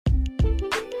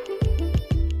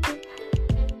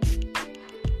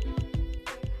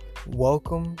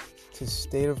Welcome to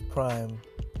State of Prime,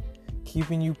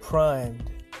 keeping you primed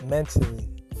mentally,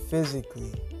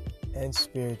 physically, and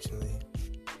spiritually.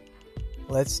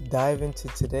 Let's dive into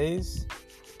today's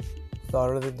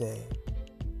thought of the day.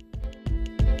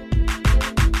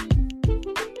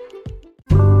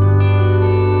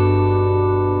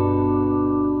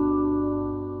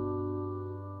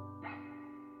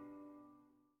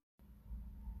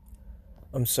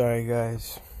 I'm sorry,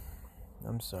 guys.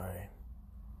 I'm sorry.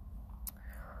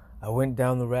 I went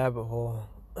down the rabbit hole.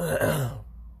 I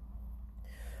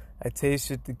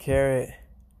tasted the carrot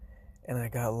and I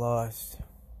got lost.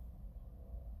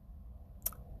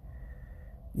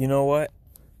 You know what?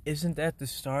 Isn't that the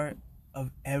start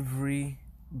of every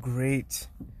great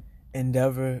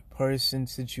endeavor, person,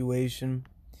 situation?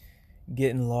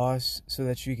 Getting lost so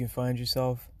that you can find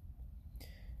yourself.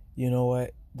 You know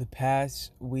what? The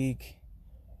past week,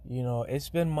 it's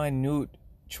been minute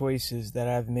choices that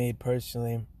I've made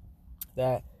personally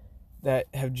that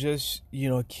have just,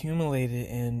 accumulated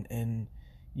and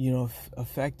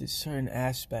affected certain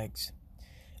aspects.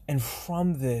 And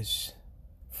from this,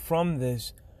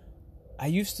 I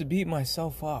used to beat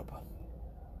myself up.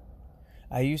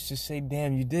 I used to say,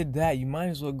 damn, you did that. You might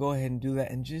as well go ahead and do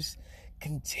that. And just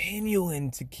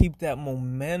continuing to keep that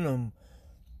momentum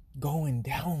going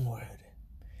downward.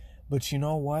 But you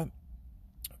know what?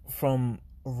 From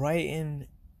writing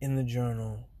in the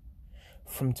journal,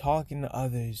 from talking to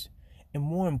others, and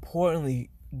more importantly,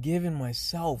 giving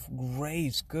myself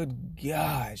grace. Good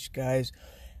gosh, guys.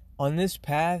 On this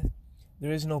path,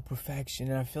 there is no perfection.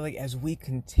 And I feel like as we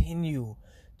continue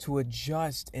to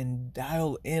adjust and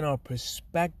dial in our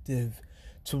perspective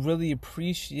to really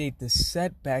appreciate the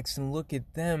setbacks and look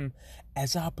at them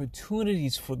as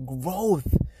opportunities for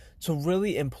growth, to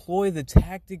really employ the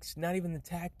tactics, not even the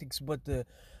tactics, but the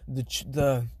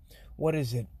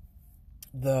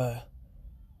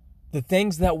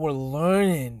things that we're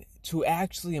learning, to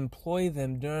actually employ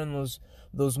them during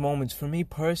those moments. For me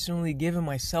personally, giving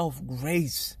myself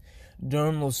grace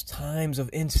during those times of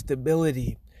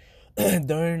instability,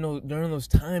 during those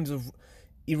times of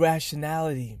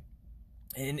irrationality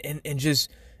and just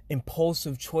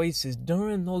impulsive choices.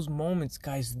 During those moments,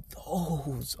 guys,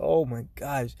 oh my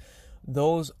gosh,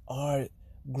 those are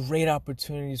great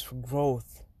opportunities for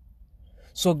growth.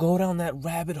 So go down that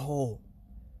rabbit hole.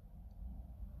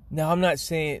 Now, I'm not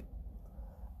saying,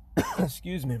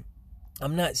 excuse me,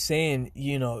 I'm not saying,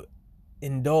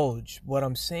 indulge. What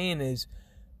I'm saying is,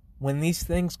 when these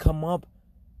things come up,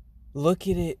 look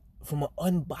at it from an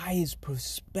unbiased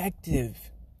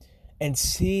perspective and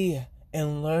see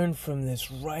and learn from this.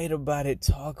 Write about it,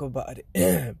 talk about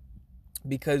it.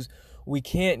 Because we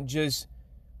can't just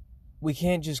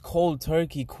cold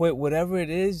turkey quit whatever it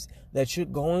is that you're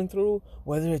going through,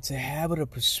 whether it's a habit, a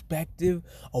perspective,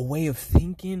 a way of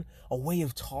thinking, a way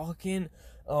of talking,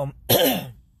 smoking,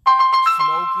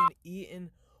 eating,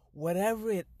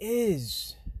 whatever it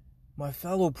is. My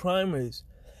fellow primers,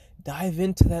 dive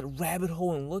into that rabbit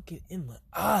hole and look it in the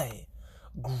eye.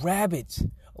 Grab it,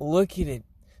 look at it,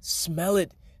 smell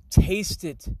it, taste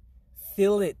it,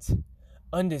 feel it,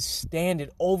 understand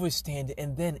it, overstand it,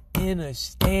 and then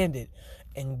understand it.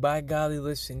 And by golly,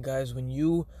 listen, guys, when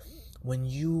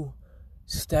you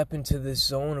step into this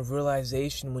zone of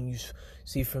realization, when you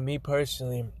see, for me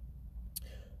personally,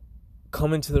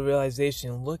 coming to the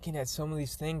realization and looking at some of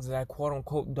these things that I quote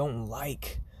unquote don't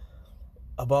like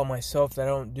about myself, that I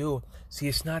don't do. See,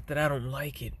 it's not that I don't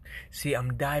like it. See,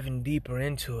 I'm diving deeper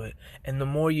into it. And the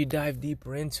more you dive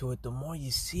deeper into it, the more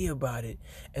you see about it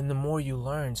and the more you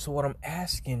learn. So what I'm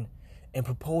asking and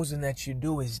proposing that you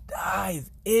do is dive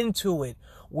into it.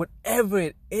 Whatever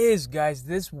it is, guys,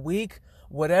 this week,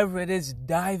 whatever it is,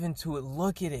 dive into it.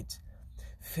 Look at it.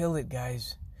 Feel it,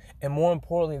 guys. And more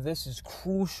importantly, this is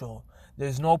crucial.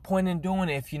 There's no point in doing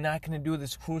it if you're not going to do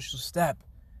this crucial step.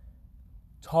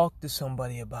 Talk to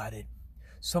somebody about it.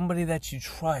 Somebody that you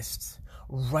trust.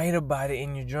 Write about it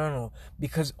in your journal.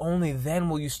 Because only then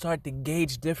will you start to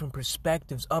gauge different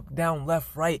perspectives, up, down,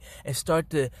 left, right, and start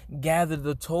to gather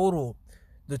the total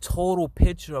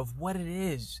picture of what it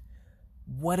is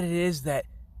that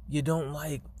you don't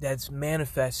like, that's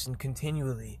manifesting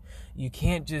continually. You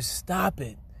can't just stop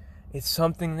it. It's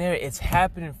something there. It's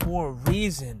happening for a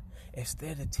reason. It's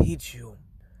there to teach you.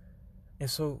 And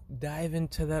so dive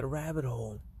into that rabbit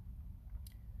hole.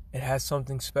 It has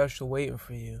something special waiting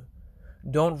for you.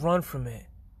 Don't run from it.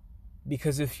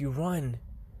 Because if you run,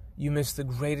 you miss the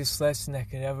greatest lesson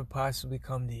that could ever possibly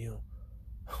come to you.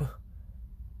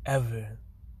 Ever.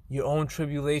 Your own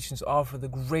tribulations offer the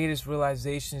greatest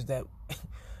realizations that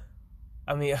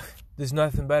I mean, there's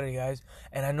nothing better, guys.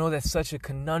 And I know that's such a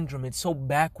conundrum. It's so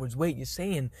backwards. Wait, you're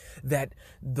saying that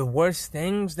the worst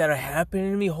things that are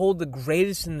happening to me hold the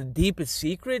greatest and the deepest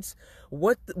secrets?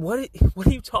 What are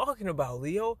you talking about,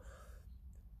 Leo?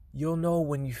 You'll know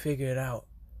when you figure it out.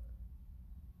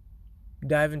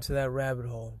 Dive into that rabbit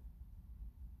hole.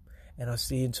 And I'll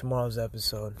see you in tomorrow's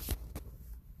episode.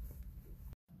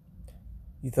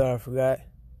 You thought I forgot?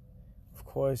 Of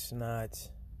course not.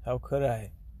 How could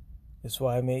I? That's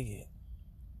why I make it.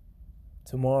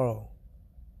 Tomorrow,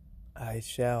 I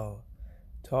shall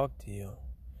talk to you.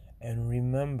 And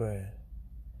remember,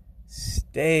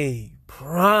 stay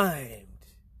primed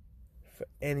for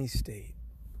any state.